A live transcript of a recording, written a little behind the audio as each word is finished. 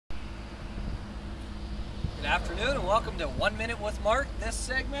Good afternoon and welcome to 1 Minute with Mark. This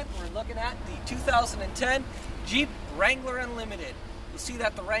segment we're looking at the 2010 Jeep Wrangler Unlimited. You'll see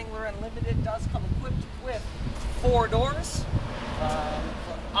that the Wrangler Unlimited does come equipped with 4 doors,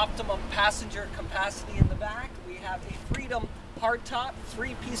 optimum passenger capacity in the back. We have a Freedom hardtop,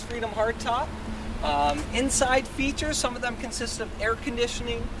 3-piece Freedom hardtop. Inside features, some of them consist of air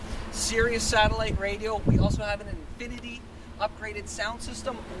conditioning, Sirius satellite radio. We also have an Infinity upgraded sound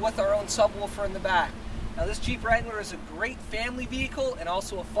system with our own subwoofer in the back. Now this Jeep Wrangler is a great family vehicle and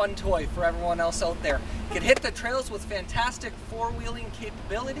also a fun toy for everyone else out there. It can hit the trails with fantastic four-wheeling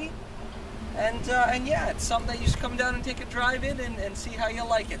capability, and yeah, it's something that you should come down and take a drive in and see how you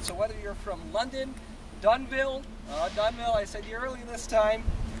like it. So whether you're from London, Dunnville, I said you early this time,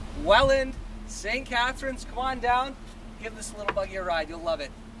 Welland, St. Catharines, come on down, give this little buggy a ride, you'll love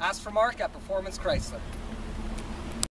it. Ask for Mark at Performance Chrysler.